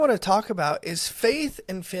I want to talk about is faith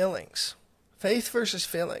and feelings, faith versus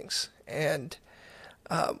feelings. And,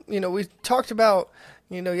 we talked about,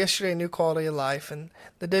 yesterday, new quality of life. And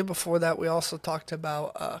the day before that, we also talked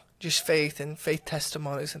about just faith and faith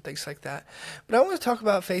testimonies and things like that. But I want to talk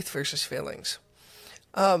about faith versus feelings.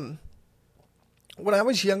 When I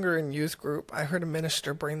was younger in youth group, I heard a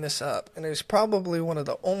minister bring this up, and it was probably one of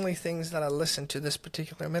the only things that I listened to this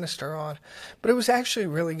particular minister on, but it was actually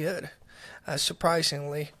really good.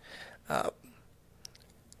 Surprisingly,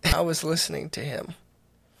 I was listening to him.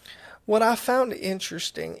 What I found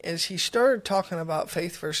interesting is he started talking about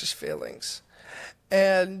faith versus feelings.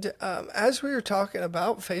 And as we were talking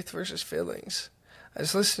about faith versus feelings, I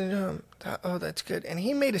was listening to him. Oh, that's good. And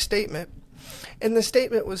he made a statement, and the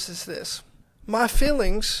statement was this. My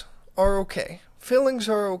feelings are okay. Feelings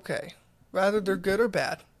are okay. Rather they're good or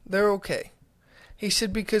bad, they're okay. He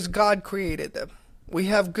said because God created them. We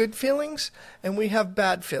have good feelings and we have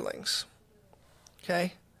bad feelings.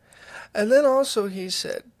 Okay? And then also he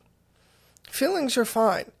said, feelings are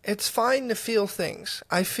fine. It's fine to feel things.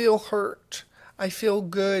 I feel hurt. I feel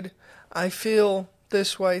good. I feel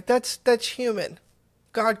this way. That's human.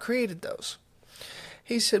 God created those.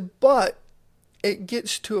 He said, but it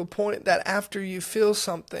gets to a point that after you feel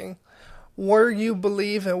something, where you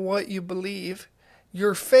believe and what you believe,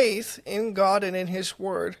 your faith in God and in His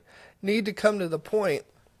Word need to come to the point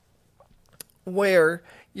where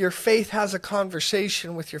your faith has a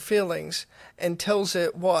conversation with your feelings and tells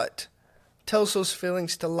it what? Tells those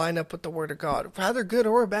feelings to line up with the Word of God, rather good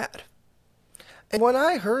or bad. And when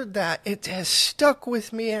I heard that, it has stuck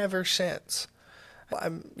with me ever since.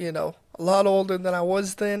 I'm, a lot older than I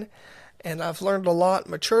was then, and I've learned a lot,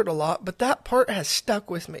 matured a lot, but that part has stuck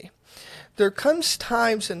with me. There comes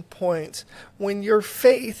times and points when your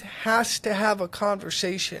faith has to have a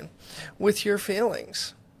conversation with your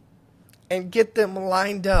feelings and get them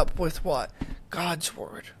lined up with what? God's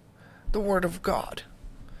Word, the Word of God.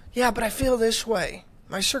 Yeah, but I feel this way.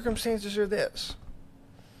 My circumstances are this.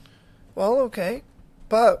 Well, okay,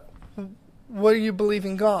 but what do you believe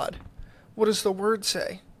in God? What does the Word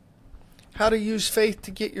say? How to use faith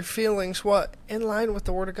to get your feelings, what? In line with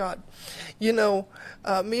the Word of God. Me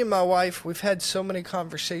and my wife, we've had so many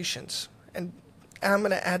conversations. And I'm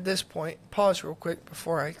going to add this point, pause real quick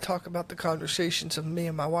before I talk about the conversations of me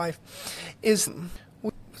and my wife,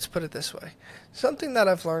 let's put it this way. Something that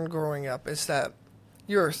I've learned growing up is that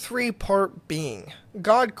you're a three-part being.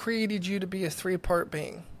 God created you to be a three-part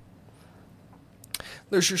being.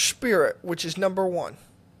 There's your spirit, which is number one.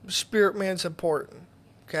 The spirit man's important,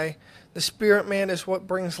 okay? The spirit man is what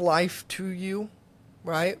brings life to you,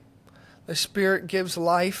 right? The spirit gives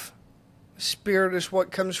life. The spirit is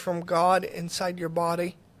what comes from God inside your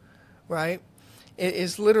body, right? It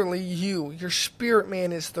is literally you. Your spirit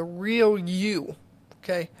man is the real you,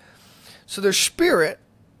 okay? So there's spirit,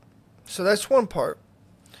 so that's one part.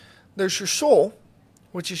 There's your soul,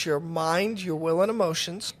 which is your mind, your will, and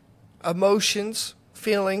emotions. Emotions,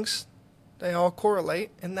 feelings, they all correlate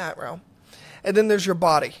in that realm. And then there's your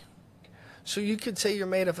body. So you could say you're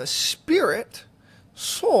made of a spirit,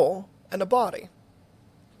 soul, and a body.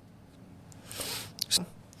 So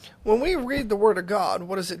when we read the Word of God,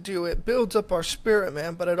 what does it do? It builds up our spirit,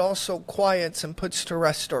 man, but it also quiets and puts to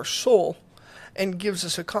rest our soul and gives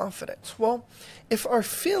us a confidence. Well, if our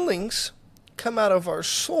feelings come out of our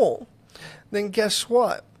soul, then guess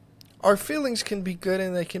what? Our feelings can be good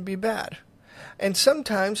and they can be bad. And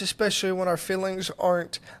sometimes, especially when our feelings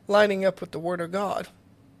aren't lining up with the Word of God,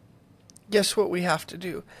 guess what we have to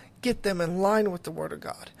do? Get them in line with the Word of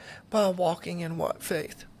God by walking in what?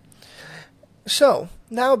 Faith. So,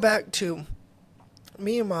 now back to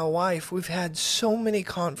me and my wife. We've had so many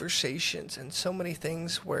conversations and so many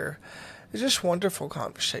things where it's just wonderful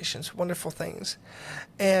conversations, wonderful things.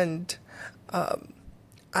 And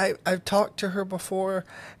I've talked to her before,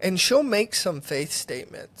 and she'll make some faith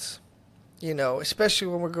statements. Especially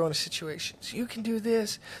when we're going to situations. You can do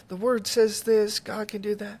this. The Word says this. God can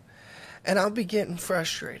do that. And I'll be getting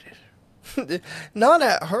frustrated. Not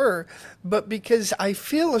at her, but because I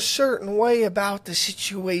feel a certain way about the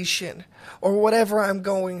situation or whatever I'm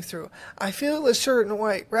going through. I feel a certain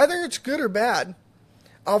way. Whether it's good or bad,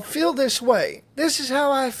 I'll feel this way. This is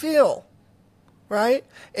how I feel. Right?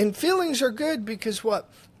 And feelings are good because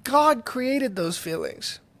what? God created those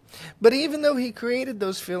feelings. But even though He created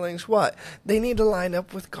those feelings, what? They need to line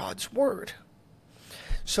up with God's Word.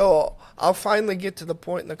 So I'll finally get to the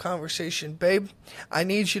point in the conversation, babe, I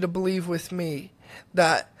need you to believe with me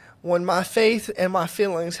that when my faith and my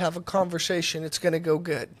feelings have a conversation, it's going to go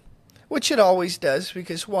good. Which it always does,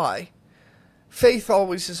 because why? Faith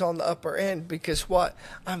always is on the upper end because what?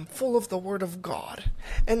 I'm full of the Word of God.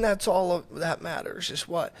 And that's all that matters is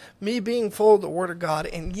what? Me being full of the Word of God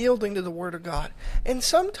and yielding to the Word of God. And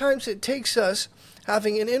sometimes it takes us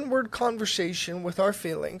having an inward conversation with our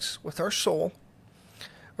feelings, with our soul,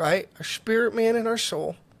 right? Our spirit man and our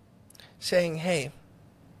soul, saying, hey,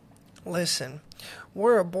 listen,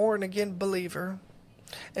 we're a born again believer.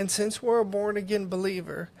 And since we're a born again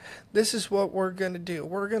believer, this is what we're going to do.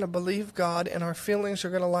 We're going to believe God and our feelings are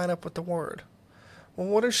going to line up with the Word. Well,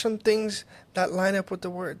 what are some things that line up with the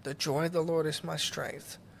Word? The joy of the Lord is my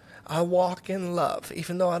strength. I walk in love,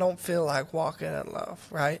 even though I don't feel like walking in love,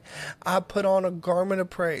 right? I put on a garment of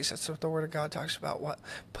praise. That's what the Word of God talks about. What?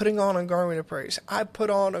 Putting on a garment of praise. I put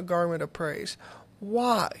on a garment of praise.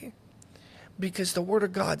 Why? Because the Word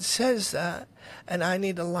of God says that, and I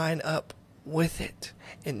need to line up with it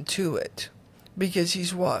and to it. Because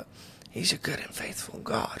He's what? He's a good and faithful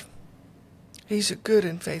God. He's a good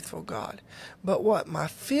and faithful God. But what? My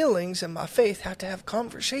feelings and my faith have to have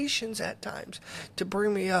conversations at times to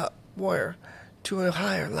bring me up, where? To a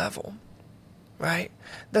higher level. Right?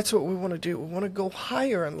 That's what we want to do. We want to go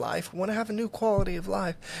higher in life. We want to have a new quality of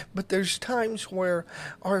life. But there's times where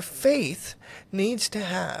our faith needs to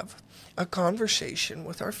have a conversation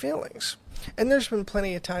with our feelings. And there's been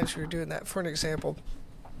plenty of times we were doing that. For an example,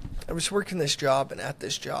 I was working this job, and at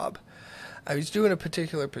this job, I was doing a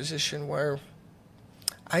particular position where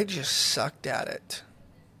I just sucked at it.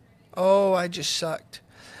 Oh, I just sucked.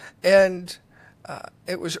 And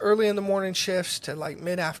it was early in the morning shifts to like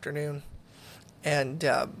mid-afternoon. And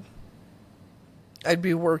I'd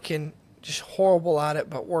be working just horrible at it,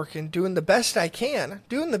 but working, doing the best I can,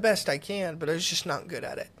 but I was just not good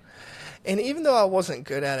at it. And even though I wasn't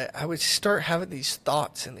good at it, I would start having these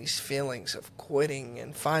thoughts and these feelings of quitting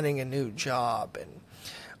and finding a new job and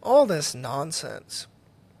all this nonsense.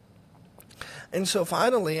 And so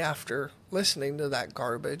finally, after listening to that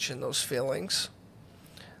garbage and those feelings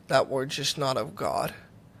that were just not of God,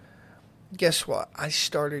 guess what? I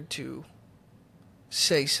started to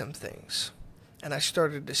say some things. And I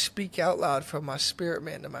started to speak out loud from my spirit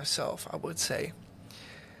man to myself. I would say,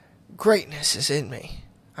 greatness is in me.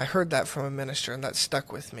 I heard that from a minister, and that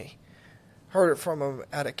stuck with me. Heard it from him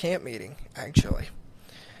at a camp meeting, actually.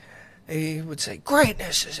 He would say,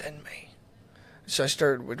 greatness is in me. So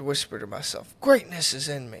I would whisper to myself, greatness is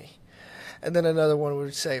in me. And then another one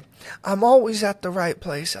would say, I'm always at the right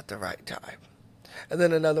place at the right time. And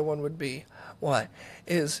then another one would be, what?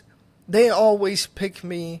 They always pick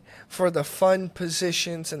me for the fun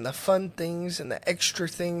positions and the fun things and the extra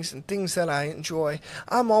things and things that I enjoy.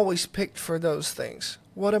 I'm always picked for those things.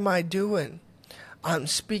 What am I doing? I'm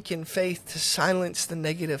speaking faith to silence the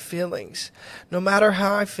negative feelings. No matter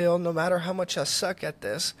how I feel, no matter how much I suck at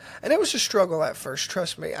this. And it was a struggle at first,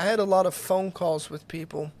 trust me. I had a lot of phone calls with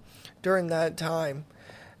people during that time.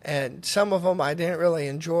 And some of them I didn't really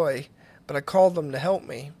enjoy, but I called them to help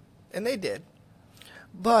me. And they did.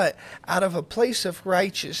 But out of a place of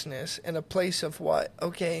righteousness and a place of what?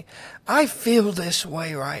 Okay, I feel this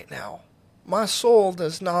way right now. My soul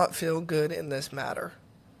does not feel good in this matter.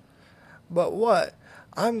 But what?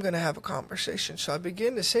 I'm going to have a conversation. So I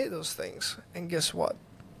began to say those things. And guess what?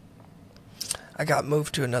 I got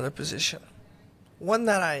moved to another position. One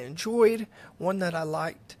that I enjoyed, one that I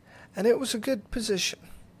liked. And it was a good position.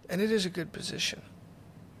 And it is a good position.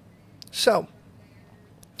 So,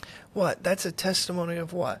 what? That's a testimony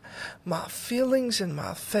of what? My feelings and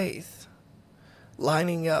my faith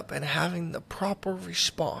lining up and having the proper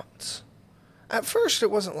response. At first, it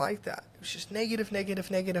wasn't like that. It was just negative, negative,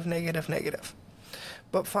 negative, negative, negative.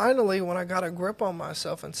 But finally, when I got a grip on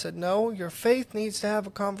myself and said, no, your faith needs to have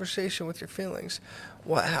a conversation with your feelings,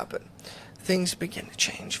 what happened? Things began to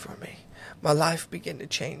change for me. My life began to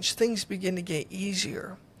change. Things began to get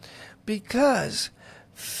easier. Because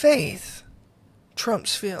faith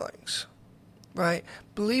trumps feelings, right?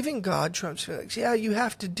 Believing God trumps feelings. Yeah, you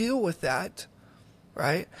have to deal with that,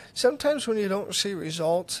 right? Sometimes when you don't see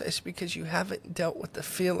results, it's because you haven't dealt with the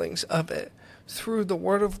feelings of it through the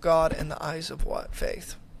Word of God and the eyes of what?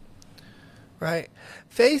 Faith, right?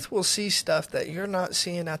 Faith will see stuff that you're not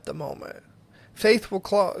seeing at the moment. Faith will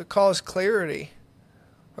cause clarity,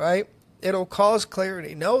 right? It'll cause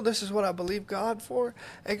clarity. No, this is what I believe God for,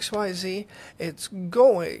 X, Y, Z. It's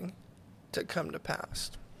going to come to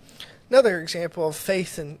pass. Another example of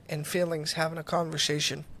faith and feelings having a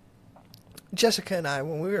conversation. Jessica and I,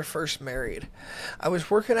 when we were first married, I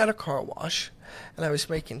was working at a car wash, and I was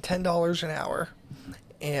making $10 an hour,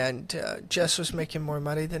 and Jess was making more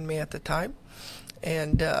money than me at the time,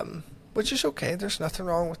 and which is okay. There's nothing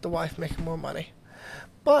wrong with the wife making more money.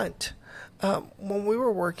 But when we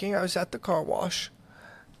were working, I was at the car wash,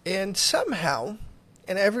 and somehow,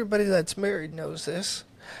 and everybody that's married knows this,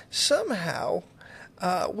 somehow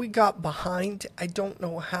we got behind. I don't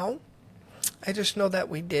know how. I just know that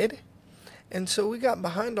we did. And so we got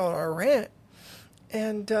behind on our rent.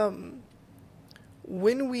 And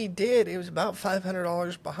when we did, it was about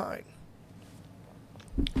 $500 behind.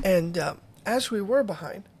 And as we were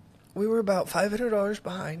behind, we were about $500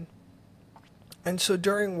 behind. And so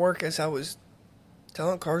during work, as I was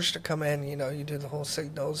telling cars to come in, you do the whole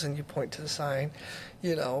signals and you point to the sign,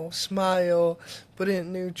 smile, put it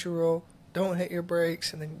in neutral, don't hit your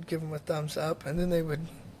brakes, and then give them a thumbs up, and then it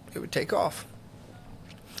would take off.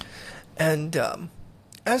 And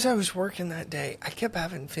as I was working that day, I kept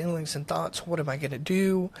having feelings and thoughts. What am I going to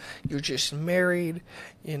do? You're just married.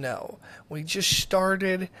 We just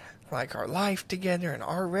started our life together, and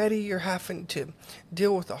already you're having to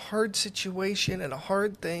deal with a hard situation and a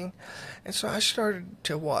hard thing. And so I started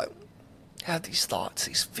to have these thoughts,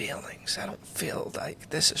 these feelings. I don't feel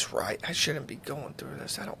like this is right. I shouldn't be going through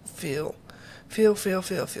this. I don't feel.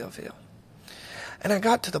 And I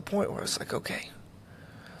got to the point where I was like, okay,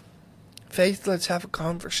 Faith, let's have a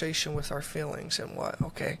conversation with our feelings. And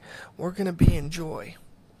okay, we're going to be in joy.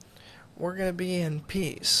 We're going to be in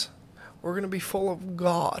peace. We're going to be full of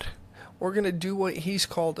God. We're going to do what He's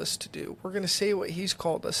called us to do. We're going to say what He's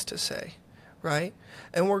called us to say, right?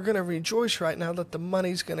 And we're going to rejoice right now that the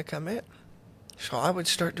money's going to come in. So I would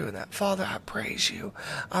start doing that. Father, I praise you.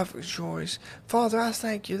 I rejoice. Father, I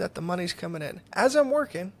thank you that the money's coming in. As I'm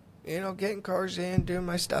working, getting cars in, doing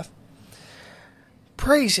my stuff,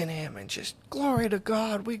 praising Him and just, glory to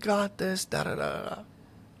God, we got this, da-da-da-da.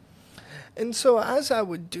 And so as I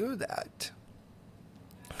would do that,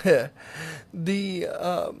 I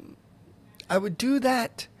would do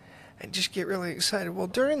that and just get really excited. Well,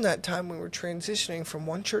 during that time, we were transitioning from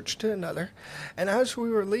one church to another. And as we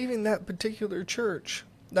were leaving that particular church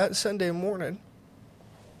that Sunday morning,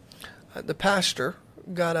 the pastor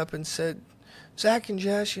got up and said, Zach and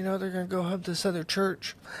Jess, they're going to go help this other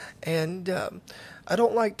church. And I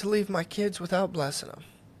don't like to leave my kids without blessing them.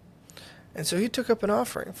 And so he took up an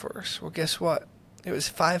offering for us. Well, guess what? It was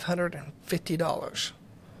 $550.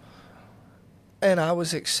 And I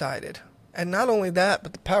was excited. And not only that,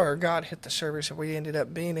 but the power of God hit the service, and we ended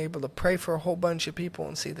up being able to pray for a whole bunch of people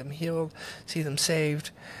and see them healed, see them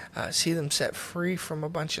saved, see them set free from a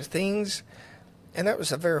bunch of things. And that was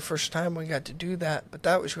the very first time we got to do that, but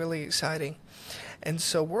that was really exciting. And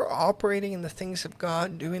so we're operating in the things of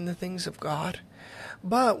God, doing the things of God.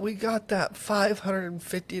 But we got that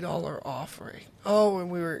 $550 offering. Oh, and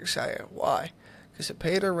we were excited. Why? Because it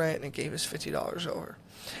paid our rent and it gave us $50 over.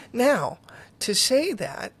 Now, to say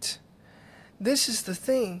that, this is the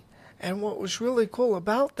thing, and what was really cool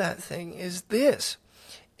about that thing is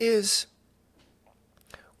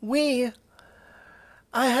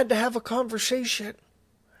I had to have a conversation.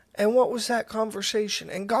 And what was that conversation?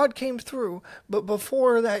 And God came through, but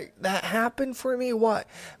before that happened for me,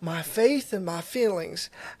 my faith and my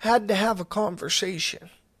feelings had to have a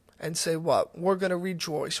conversation and say we're going to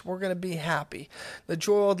rejoice. We're going to be happy. The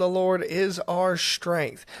joy of the Lord is our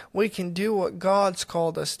strength. We can do what God's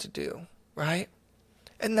called us to do, right?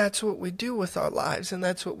 And that's what we do with our lives, and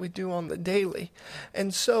that's what we do on the daily.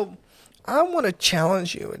 And so I want to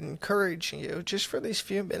challenge you and encourage you just for these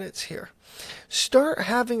few minutes here. Start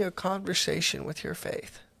having a conversation with your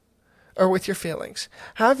faith or with your feelings.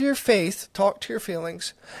 Have your faith talk to your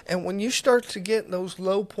feelings. And when you start to get those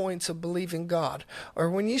low points of believing God, or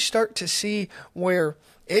when you start to see where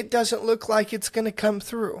it doesn't look like it's going to come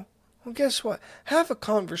through, well, guess what? Have a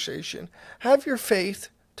conversation. Have your faith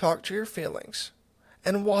talk to your feelings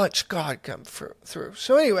and watch God come through.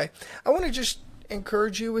 So anyway, I want to just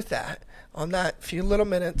encourage you with that, on that few little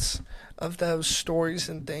minutes of those stories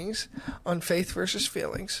and things on faith versus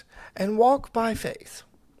feelings, and walk by faith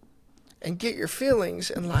and get your feelings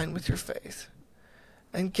in line with your faith.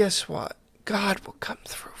 And guess what? God will come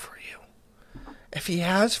through for you. If He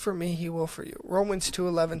has for me, He will for you. Romans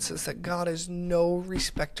 2:11 says that God is no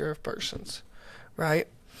respecter of persons, right?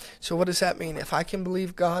 So what does that mean? If I can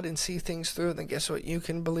believe God and see things through, then guess what? You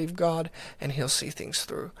can believe God and He'll see things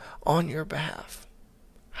through on your behalf.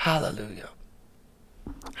 Hallelujah.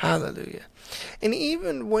 Hallelujah. And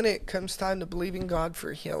even when it comes time to believing God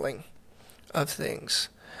for healing of things,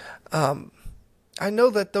 I know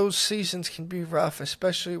that those seasons can be rough,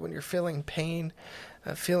 especially when you're feeling pain,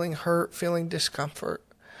 feeling hurt, feeling discomfort.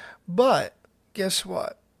 But guess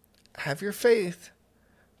what? Have your faith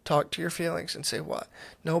Talk to your feelings and say what?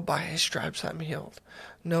 No, by his stripes I'm healed.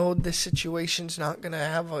 No, this situation's not going to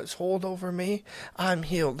have its hold over me. I'm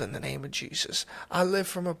healed in the name of Jesus. I live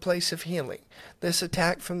from a place of healing. This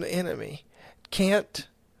attack from the enemy can't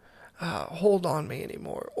hold on me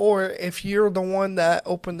anymore. Or if you're the one that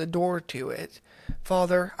opened the door to it,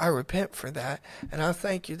 Father, I repent for that, and I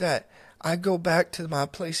thank you that I go back to my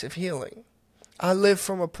place of healing. I live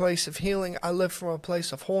from a place of healing. I live from a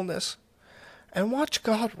place of wholeness. And watch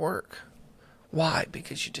God work. Why?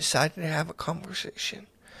 Because you decided to have a conversation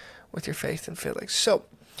with your faith and feelings. So,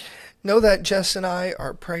 know that Jess and I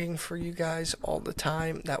are praying for you guys all the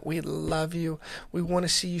time, that we love you. We want to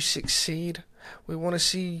see you succeed. We want to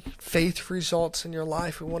see faith results in your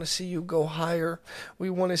life. We want to see you go higher. We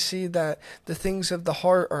want to see that the things of the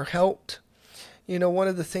heart are helped. You know, one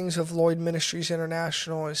of the things of Lloyd Ministries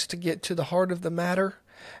International is to get to the heart of the matter.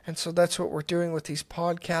 And so that's what we're doing with these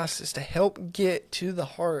podcasts, is to help get to the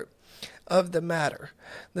heart of the matter,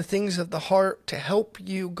 the things of the heart, to help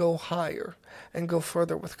you go higher and go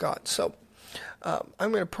further with God. So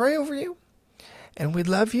I'm going to pray over you, and we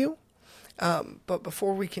love you. But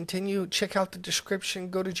before we continue, check out the description.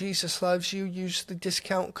 Go to Jesus Loves You. Use the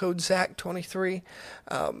discount code ZAC23.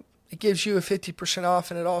 It gives you a 50%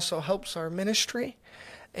 off, and it also helps our ministry.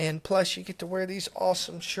 And plus, you get to wear these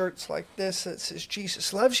awesome shirts like this that says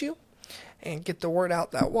Jesus Loves You, and get the word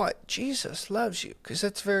out that what? Jesus loves you, because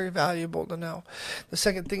that's very valuable to know. The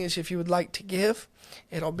second thing is, if you would like to give,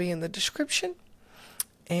 it'll be in the description.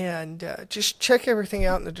 And just check everything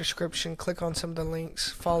out in the description. Click on some of the links.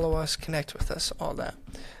 Follow us. Connect with us. All that.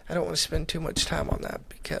 I don't want to spend too much time on that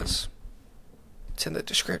because it's in the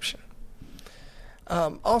description.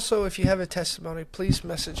 Also, if you have a testimony, please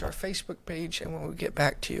message our Facebook page, and we'll get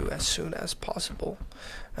back to you as soon as possible.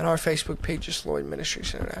 And our Facebook page is Lloyd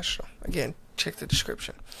Ministries International. Again, check the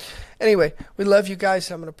description. Anyway, we love you guys,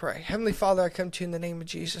 and I'm going to pray. Heavenly Father, I come to you in the name of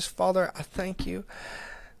Jesus. Father, I thank you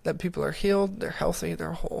that people are healed, they're healthy,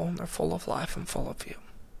 they're whole, and they're full of life and full of you.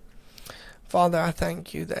 Father, I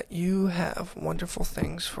thank you that you have wonderful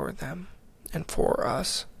things for them and for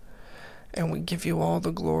us. And we give you all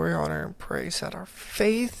the glory, honor, and praise that our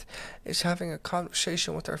faith is having a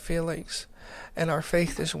conversation with our feelings, and our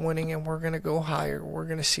faith is winning, and we're going to go higher. We're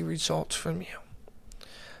going to see results from you.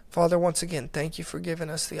 Father, once again, thank you for giving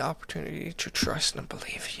us the opportunity to trust and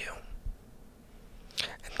believe you.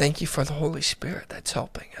 And thank you for the Holy Spirit that's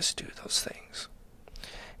helping us do those things.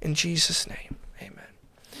 In Jesus' name, amen.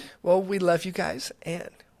 Well, we love you guys, and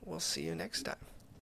we'll see you next time.